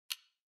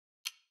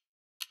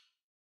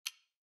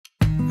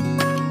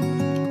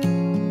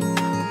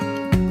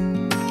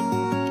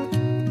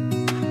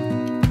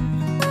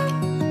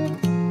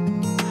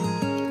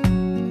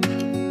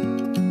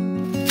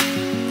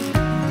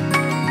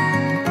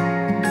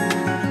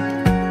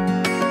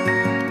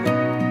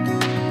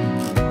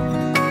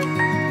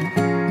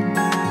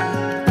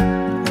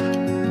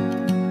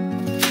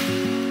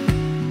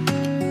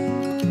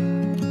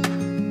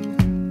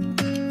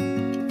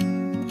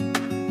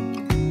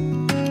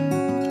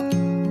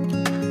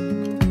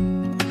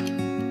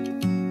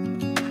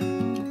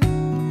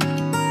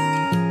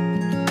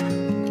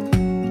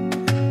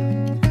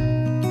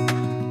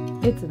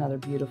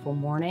beautiful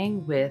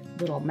morning with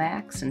little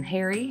Max and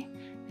Harry.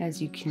 As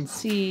you can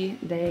see,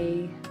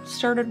 they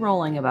started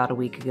rolling about a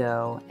week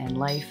ago and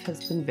life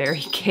has been very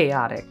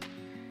chaotic.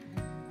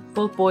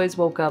 Both boys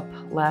woke up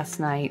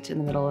last night in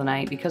the middle of the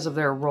night because of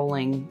their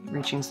rolling,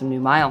 reaching some new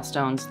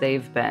milestones.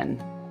 They've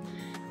been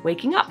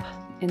waking up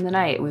in the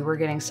night. We were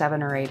getting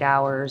 7 or 8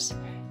 hours.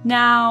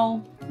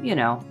 Now, you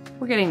know,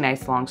 we're getting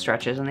nice long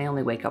stretches and they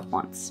only wake up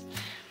once.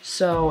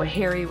 So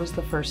Harry was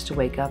the first to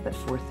wake up at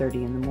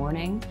 4:30 in the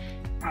morning.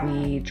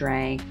 We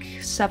drank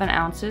 7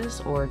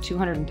 ounces or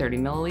 230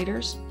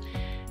 milliliters.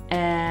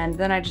 And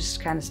then I just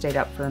kind of stayed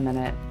up for a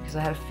minute because I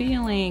had a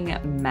feeling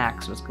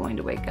Max was going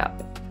to wake up.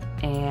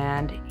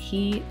 And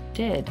he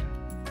did.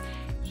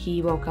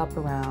 He woke up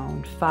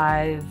around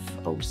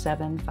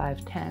 5:07,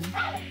 5:10.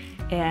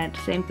 And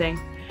same thing,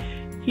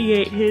 he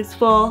ate his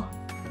full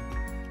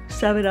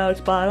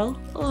 7-ounce bottle.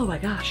 Oh my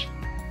gosh.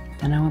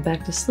 Then I went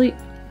back to sleep.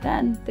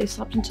 Then they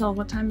slept until,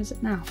 what time is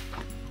it now?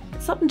 They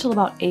slept until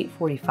about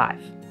 8:45,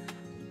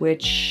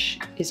 which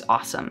is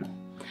awesome.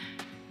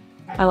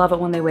 I love it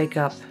when they wake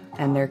up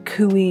and they're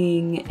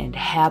cooing and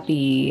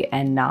happy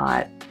and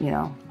not, you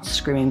know,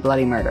 screaming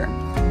bloody murder.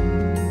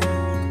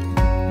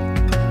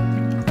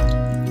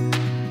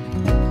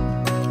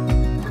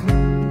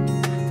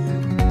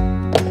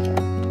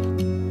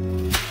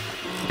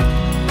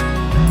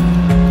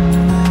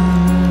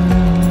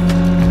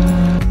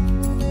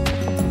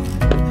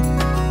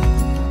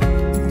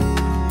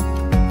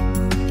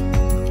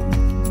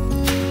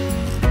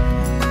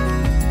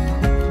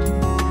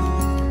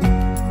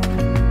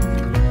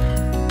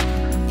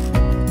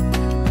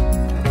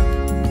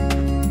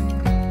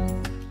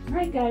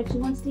 Who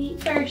wants to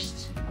eat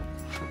first?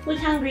 Who's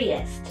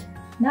hungriest?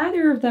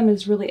 Neither of them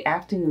is really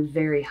acting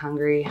very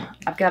hungry.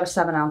 I've got a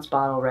 7-ounce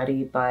bottle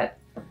ready, but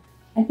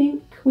I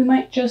think we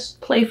might just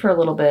play for a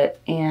little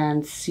bit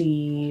and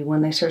see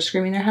when they start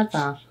screaming their heads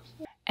off.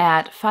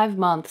 At 5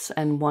 months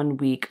and 1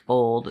 week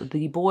old,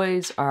 the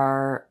boys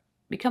are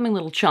becoming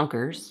little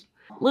chunkers.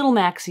 Little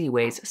Maxie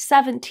weighs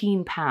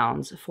 17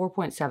 pounds,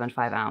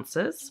 4.75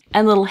 ounces,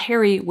 and little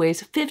Harry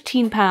weighs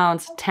 15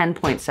 pounds,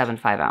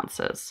 10.75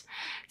 ounces.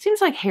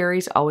 Seems like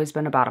Harry's always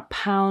been about 1.5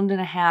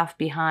 pounds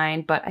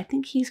behind, but I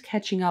think he's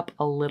catching up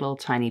a little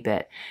tiny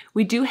bit.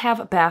 We do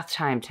have bath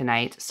time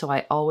tonight, so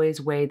I always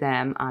weigh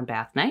them on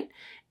bath night,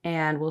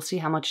 and we'll see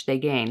how much they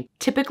gain.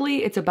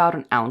 Typically, it's about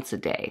 1 ounce a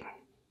day.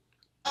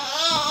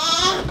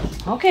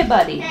 Okay,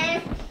 buddy.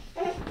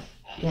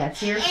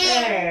 That's your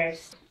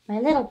first. My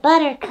little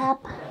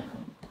buttercup.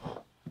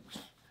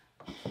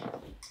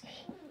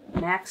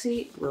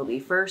 Maxie will be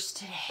first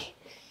today.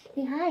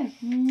 Say hi.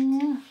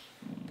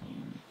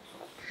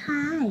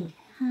 Hi.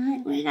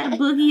 Hi. Oh, you got a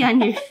boogie on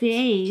your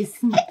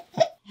face.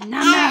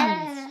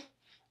 Nom.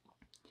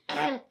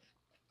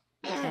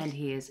 And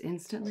he is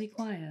instantly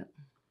quiet.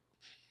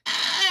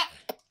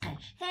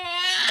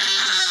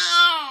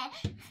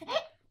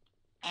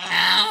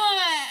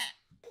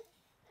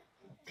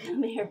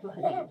 Come here,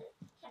 buddy.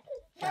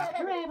 Drop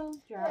the rattle,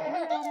 drop the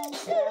rattle,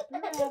 drop the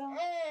rattle.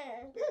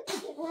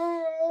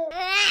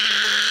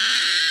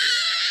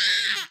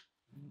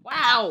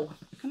 Wow!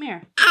 Come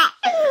here.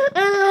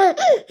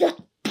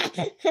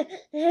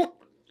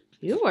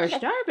 You were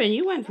starving.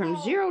 You went from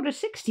 0 to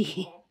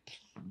 60.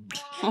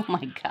 Oh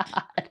my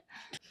God.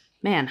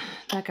 Man,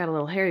 that got a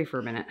little hairy for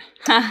a minute.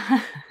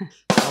 A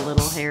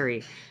little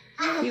hairy.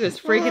 He was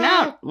freaking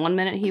out. 1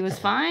 minute he was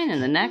fine,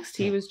 and the next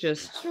he was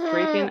just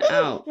freaking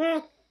out.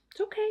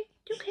 It's okay.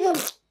 It's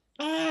okay.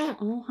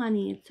 Oh,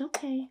 honey, it's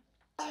okay.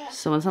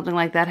 So when something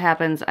like that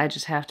happens, I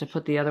just have to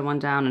put the other one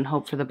down and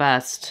hope for the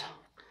best.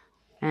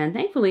 And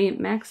thankfully,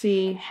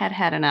 Maxie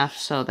had enough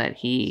so that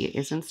he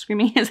isn't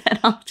screaming his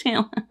head off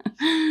too.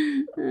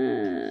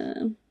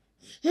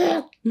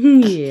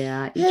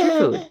 Yeah, eat your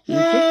food. Eat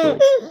your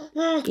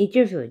food. Eat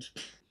your food.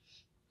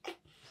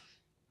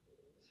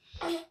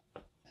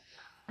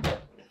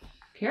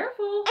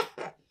 Careful.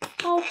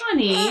 Oh,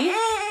 honey.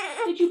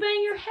 Did you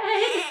bang your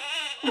head?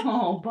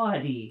 Oh,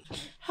 buddy.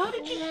 How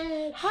did you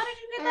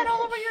get that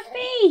all over your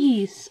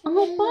face?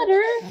 Oh,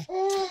 butter.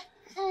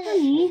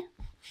 Honey.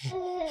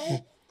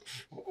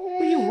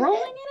 Were you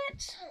rolling in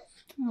it?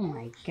 Oh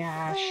my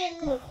gosh.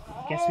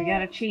 Guess we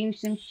gotta change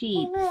some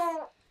sheets.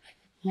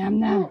 Nom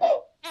nom.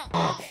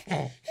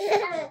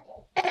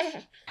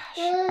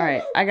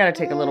 Alright, I gotta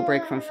take a little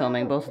break from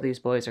filming. Both of these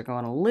boys are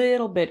going a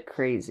little bit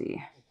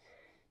crazy.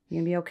 You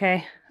gonna be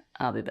okay?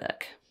 I'll be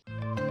back.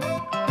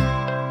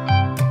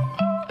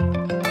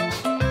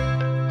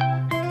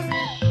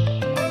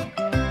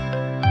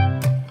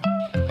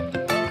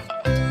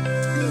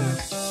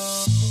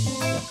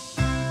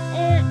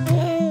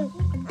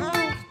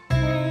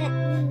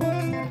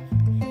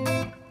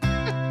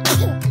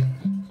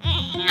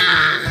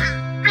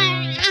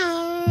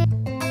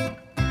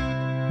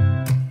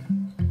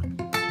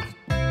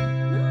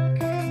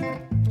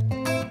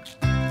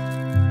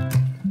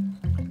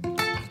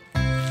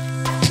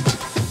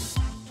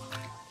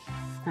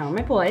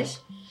 Boys.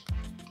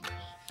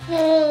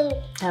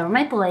 How are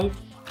my boys?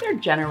 They're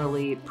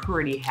generally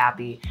pretty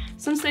happy.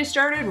 Since they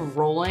started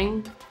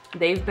rolling,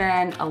 They've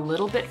been a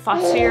little bit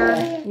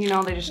fussier. You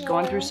know, they're just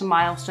going through some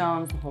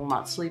milestones, the whole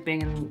not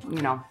sleeping and,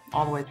 you know,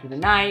 all the way through the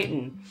night,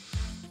 and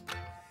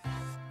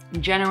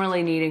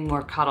generally needing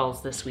more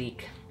cuddles this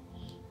week,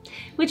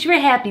 which we're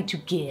happy to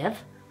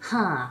give,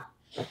 huh?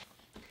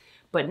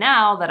 But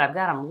now that I've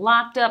got them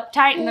locked up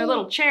tight in their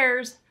little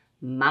chairs,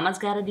 Mama's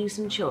gotta do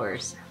some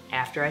chores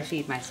after I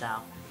feed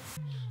myself.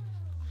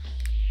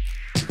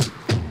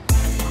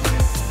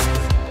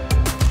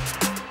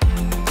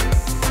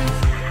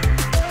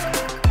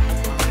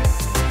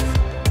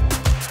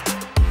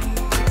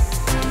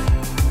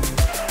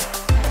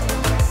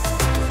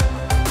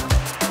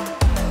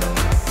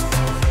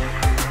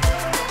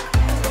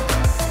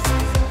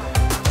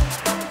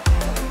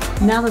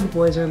 Now that the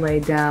boys are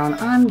laid down,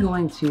 I'm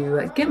going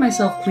to get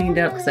myself cleaned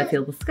up because I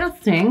feel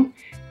disgusting,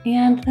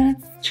 and then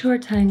it's chore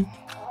time.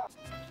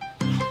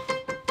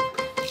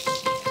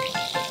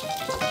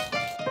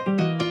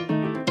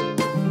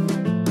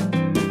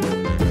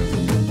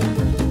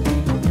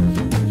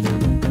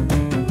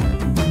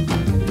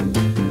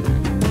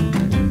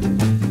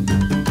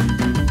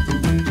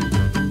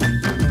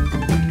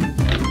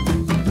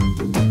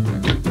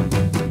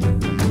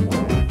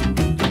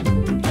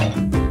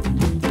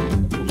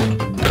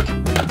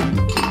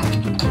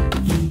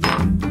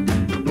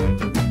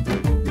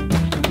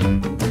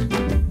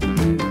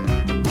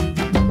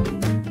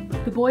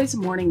 Boys'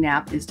 morning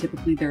nap is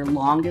typically their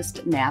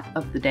longest nap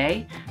of the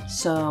day,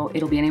 so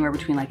it'll be anywhere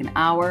between like an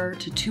hour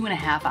to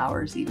 2.5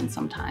 hours even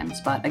sometimes.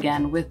 But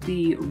again, with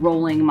the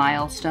rolling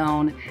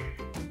milestone,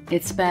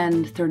 it's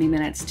been 30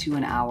 minutes to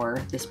an hour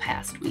this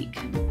past week.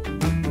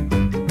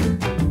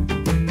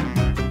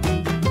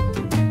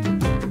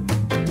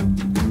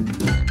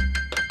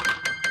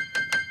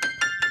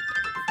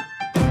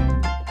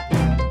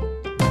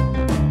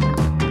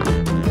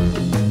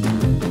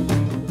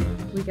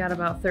 Got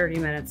about 30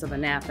 minutes of a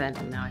nap in,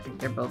 and now I think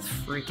they're both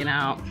freaking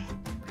out.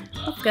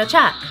 Let's go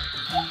check.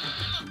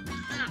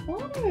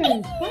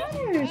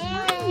 Butters,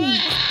 hi.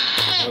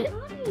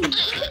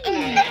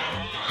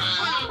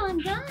 Oh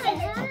my God,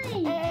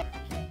 hi.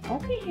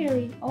 Okay,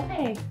 Harry,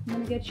 okay. I'm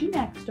gonna get you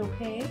next,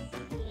 okay?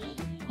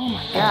 Oh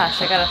my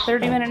gosh, I got a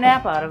 30-minute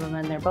nap out of them,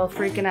 and they're both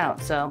freaking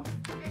out, so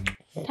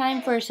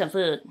time for some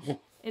food.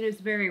 It is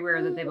very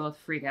rare that they both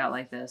freak out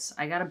like this.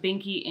 I got a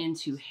binky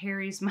into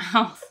Harry's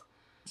mouth.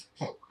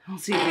 We'll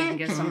see if we can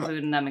get some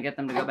food in them and get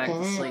them to go back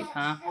to sleep,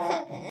 huh?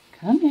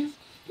 Come here.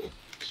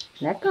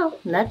 Let go.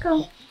 Let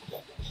go.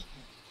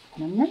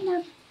 Nom, nom,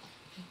 nom.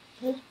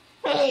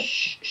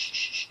 Shh, shh,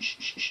 shh,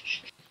 shh,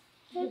 shh.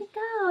 Let it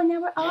go.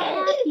 Now we're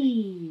all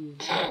happy.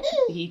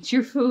 Eat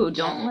your food.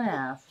 Don't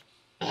laugh.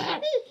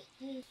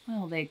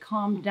 Well, they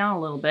calmed down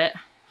a little bit.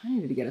 I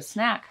needed to get a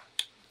snack.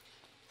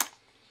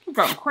 It's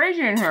gotten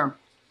crazy in here.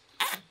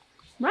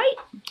 Right?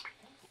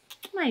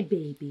 My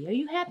baby. Are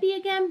you happy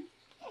again?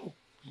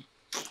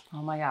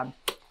 Oh my God.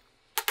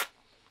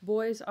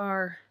 Boys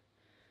are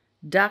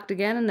docked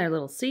again in their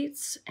little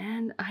seats,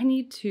 and I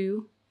need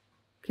to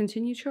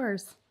continue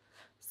chores.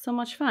 So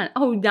much fun.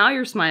 Oh, now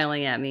you're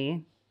smiling at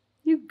me.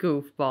 You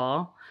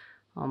goofball.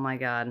 Oh my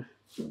God.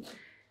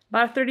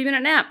 About a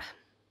 30-minute nap.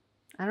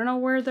 I don't know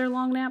where their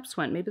long naps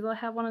went. Maybe they'll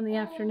have one in the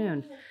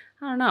afternoon.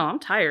 I don't know. I'm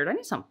tired. I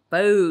need some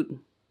food.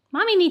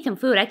 Mommy needs some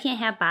food. I can't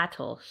have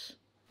bottles.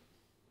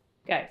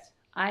 Guys,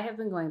 I have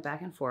been going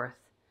back and forth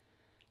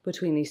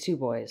between these two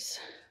boys.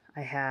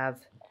 I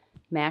have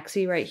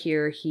Maxie right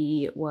here.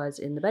 He was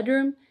in the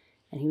bedroom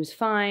and he was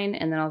fine,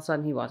 and then all of a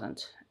sudden he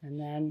wasn't. And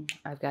then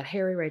I've got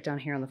Harry right down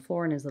here on the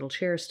floor in his little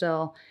chair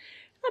still.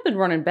 I've been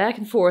running back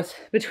and forth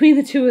between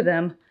the two of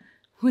them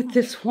with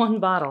this one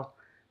bottle.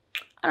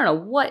 I don't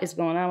know what is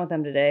going on with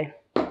them today.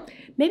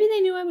 Maybe they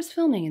knew I was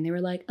filming and they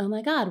were like, oh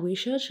my God, we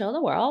should show the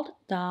world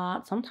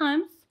that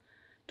sometimes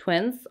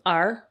twins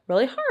are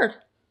really hard.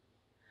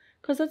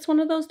 Because that's one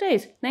of those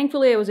days.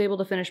 Thankfully, I was able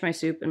to finish my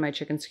soup and my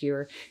chicken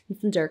skewer and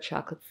some dark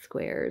chocolate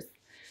squares.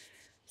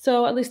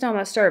 So at least now I'm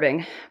not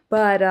starving.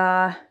 But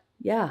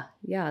yeah,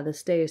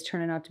 this day is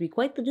turning out to be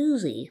quite the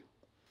doozy.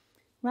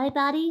 Right,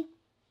 Buddy?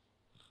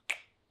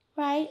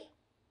 Right?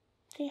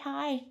 Say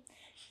hi.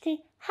 Say,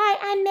 hi,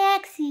 I'm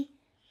Maxie.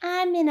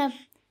 I'm in a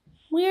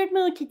weird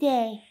mood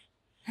today.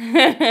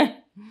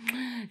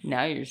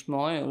 Now you're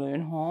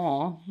smiling,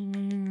 huh?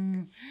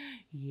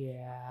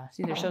 Yeah.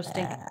 See, they're so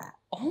stinky.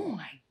 Oh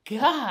my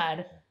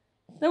God.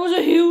 That was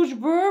a huge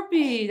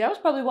burpee. That was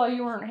probably why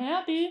you weren't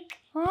happy.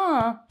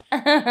 Huh?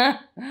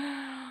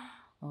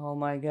 Oh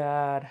my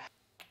God.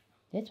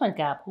 This one's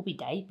got a poopy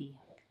diaper.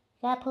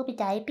 Got a poopy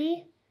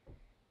diaper?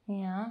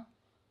 Yeah.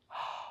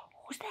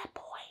 Who's that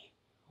boy?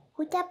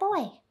 Who's that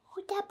boy?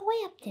 Who's that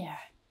boy up there?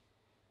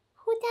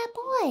 Who's that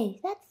boy?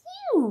 That's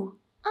you.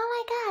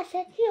 Oh my gosh,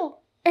 that's you.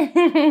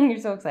 You're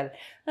so excited.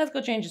 Let's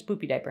go change his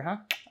poopy diaper, huh?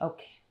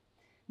 Okay.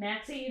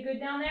 Maxie, you good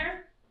down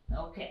there?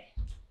 Okay.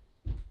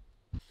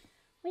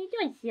 What are you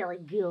doing, silly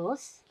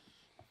goose?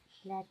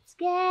 Let's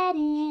get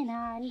in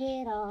our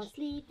little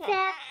sleep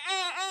set.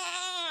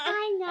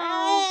 I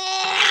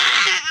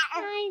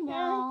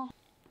know.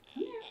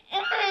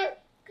 Come here.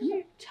 Come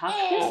here.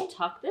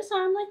 tuck this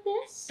arm like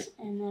this,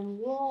 and then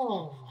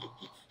roll.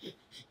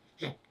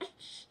 Do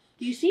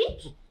you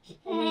see?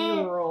 And then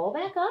you roll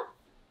back up.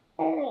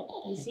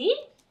 You see?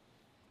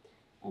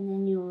 And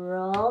then you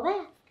roll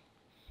back.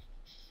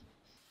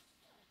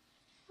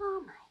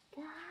 Oh my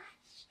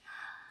gosh.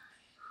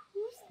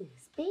 Who's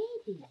this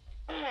baby?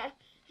 I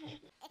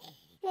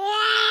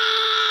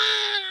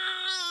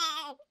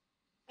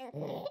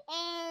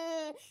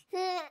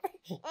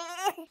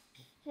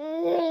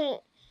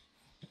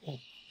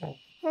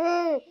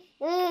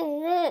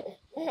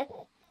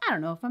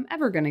don't know if I'm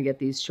ever going to get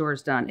these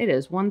chores done. It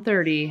is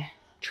 1:30,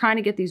 trying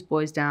to get these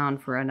boys down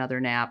for another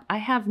nap. I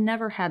have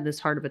never had this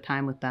hard of a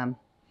time with them.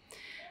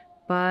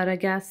 But I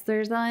guess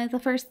there's the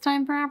first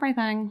time for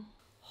everything.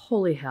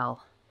 Holy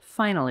hell.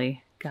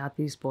 Finally got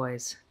these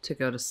boys to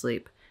go to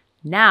sleep.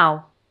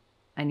 Now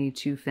I need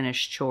to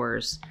finish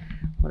chores.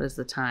 What is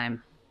the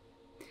time?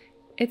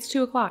 It's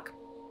 2 o'clock.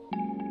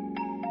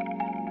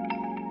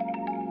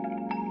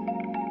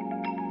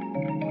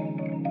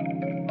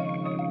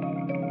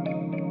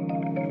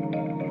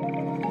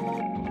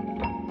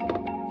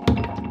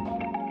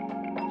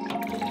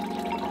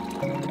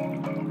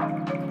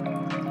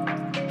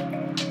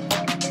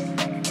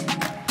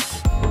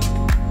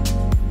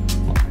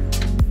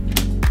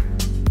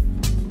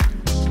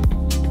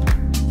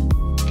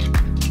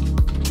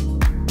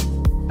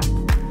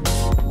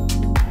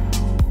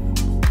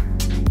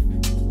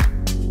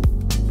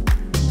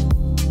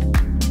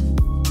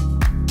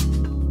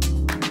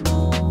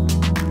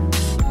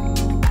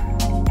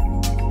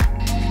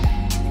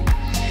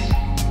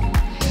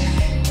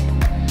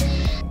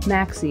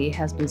 Maxie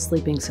has been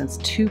sleeping since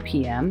 2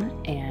 p.m.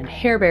 and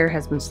Hair Bear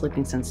has been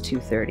sleeping since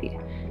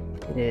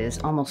 2:30. It is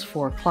almost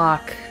 4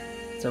 o'clock.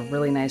 It's a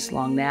really nice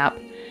long nap.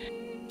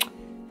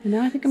 And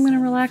now I think I'm going to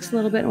relax a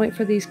little bit and wait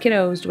for these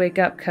kiddos to wake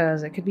up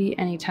because it could be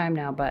any time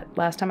now. But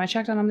last time I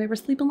checked on them, they were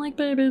sleeping like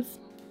babies.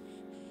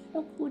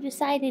 Look who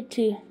decided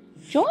to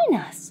join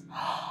us.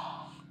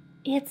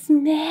 It's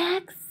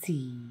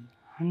Maxie.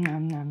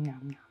 Nom, nom,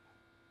 nom,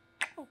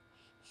 nom.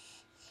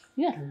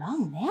 You had a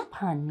long nap,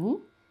 honey.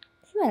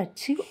 You had a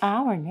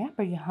 2-hour nap.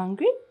 Are you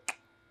hungry?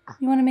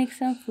 You want to make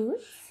some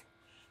foods?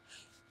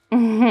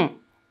 Mm-hmm.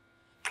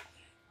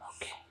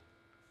 Okay.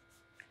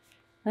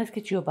 Let's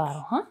get you a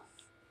bottle, huh?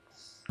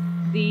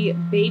 The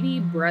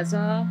Baby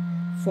Brezza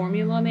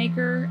formula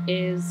maker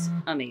is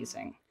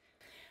amazing.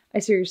 I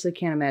seriously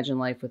can't imagine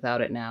life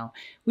without it now.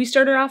 We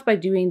started off by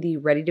doing the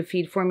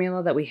ready-to-feed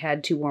formula that we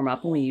had to warm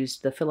up when we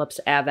used the Philips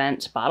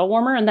Avent bottle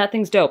warmer, and that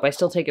thing's dope. I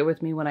still take it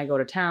with me when I go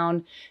to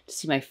town to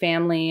see my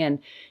family and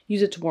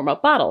use it to warm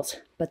up bottles.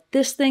 But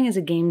this thing is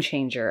a game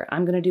changer.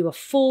 I'm going to do a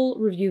full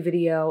review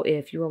video.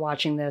 If you are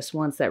watching this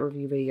once that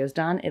review video is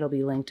done, it'll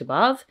be linked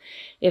above.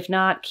 If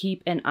not,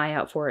 keep an eye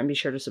out for it and be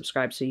sure to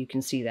subscribe so you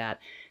can see that.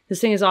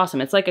 This thing is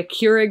awesome. It's like a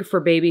Keurig for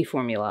baby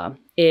formula.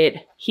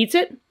 It heats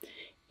it,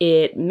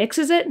 it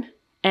mixes it,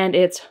 and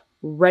it's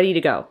ready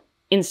to go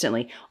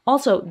instantly.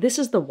 Also, this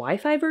is the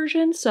Wi-Fi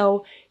version,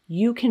 so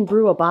you can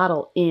brew a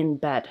bottle in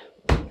bed.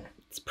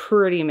 It's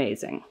pretty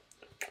amazing.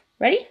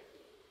 Ready?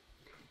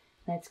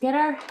 Let's get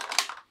our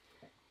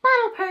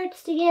bottle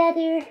parts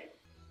together.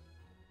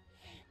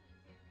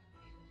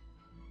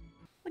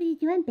 What are you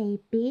doing,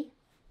 baby?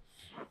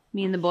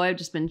 Me and the boy have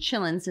just been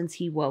chilling since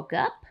he woke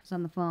up. I was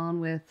on the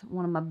phone with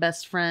one of my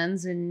best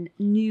friends in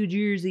New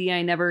Jersey.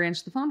 I never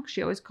answer the phone because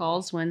she always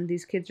calls when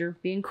these kids are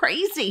being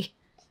crazy.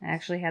 I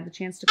actually had the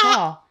chance to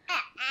call.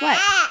 What?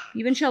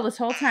 You've been chill this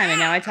whole time and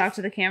now I talk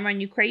to the camera and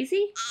you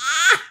crazy?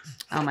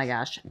 Oh my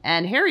gosh.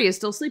 And Harry is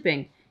still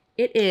sleeping.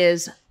 It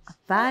is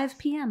 5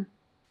 p.m.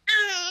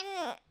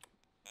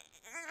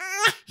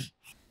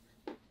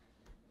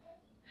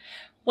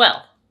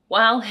 Well,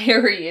 while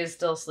Harry is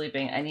still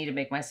sleeping, I need to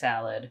make my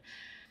salad.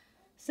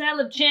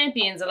 Salad of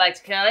champions, I like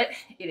to call it.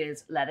 It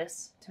is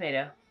lettuce,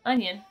 tomato,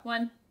 onion,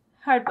 1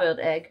 hard-boiled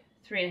egg,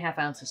 3½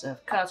 ounces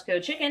of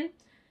Costco chicken,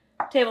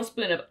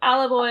 tablespoon of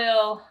olive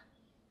oil,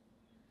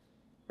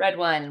 red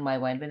wine and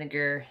white wine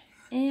vinegar,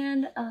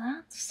 and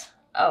that's...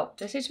 Oh,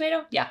 did I say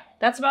tomato? Yeah,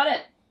 that's about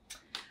it.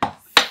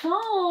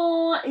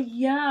 So,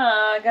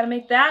 yeah, gotta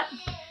make that.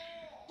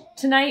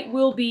 Tonight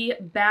will be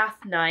bath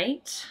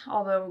night,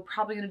 although we're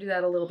probably gonna do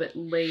that a little bit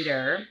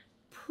later.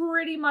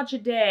 Pretty much a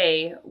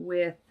day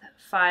with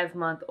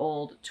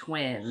 5-month-old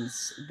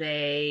twins.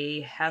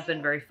 They have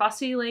been very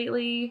fussy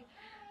lately,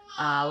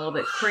 a little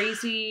bit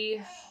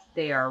crazy.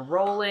 They are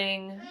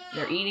rolling,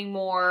 they're eating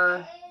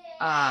more,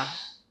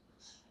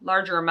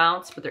 larger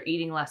amounts, but they're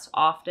eating less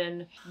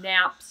often.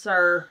 Naps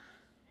are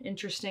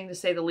interesting to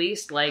say the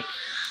least. Like,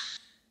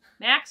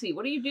 Maxie,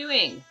 what are you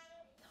doing?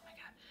 Oh my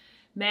God.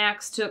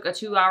 Max took a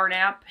 2-hour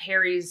nap.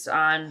 Harry's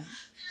on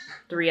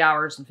 3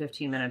 hours and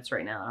 15 minutes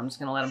right now. I'm just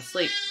gonna let him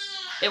sleep.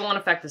 It won't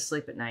affect his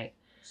sleep at night.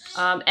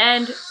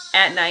 And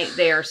at night,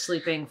 they are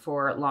sleeping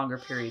for longer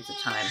periods of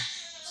time.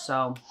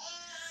 So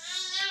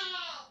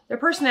their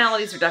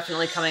personalities are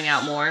definitely coming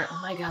out more. Oh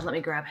my God, let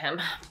me grab him.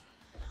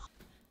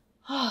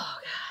 Oh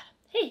God.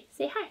 Hey,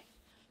 say hi.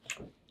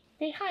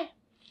 Say hi.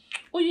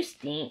 Oh, you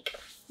stink.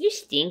 You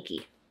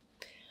stinky.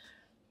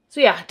 So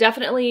yeah,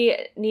 definitely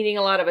needing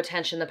a lot of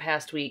attention the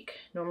past week.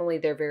 Normally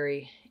they're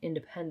very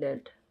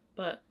independent,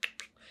 but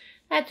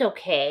that's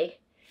okay.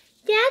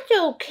 That's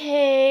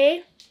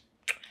okay.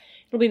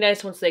 It'll be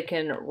nice once they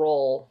can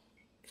roll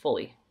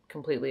fully,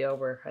 completely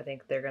over. I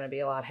think they're going to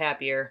be a lot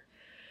happier.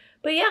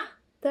 But yeah,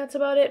 that's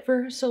about it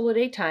for solo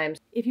date times.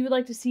 If you would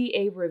like to see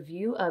a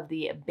review of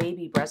the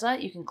baby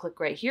Brezza, you can click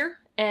right here.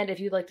 And if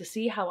you'd like to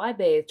see how I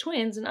bathe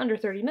twins in under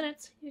 30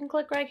 minutes, you can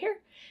click right here.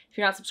 If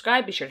you're not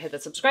subscribed, be sure to hit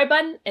that subscribe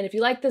button. And if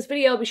you like this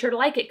video, be sure to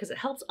like it because it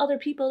helps other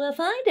people to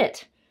find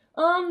it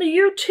on the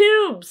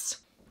YouTubes.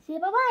 Say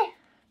bye-bye.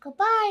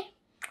 Goodbye.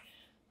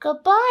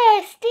 Goodbye.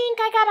 I stink.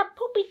 I got a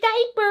poopy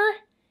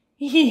diaper.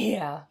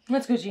 Yeah,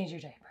 let's go change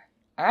your diaper.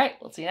 All right,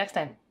 we'll see you next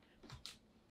time.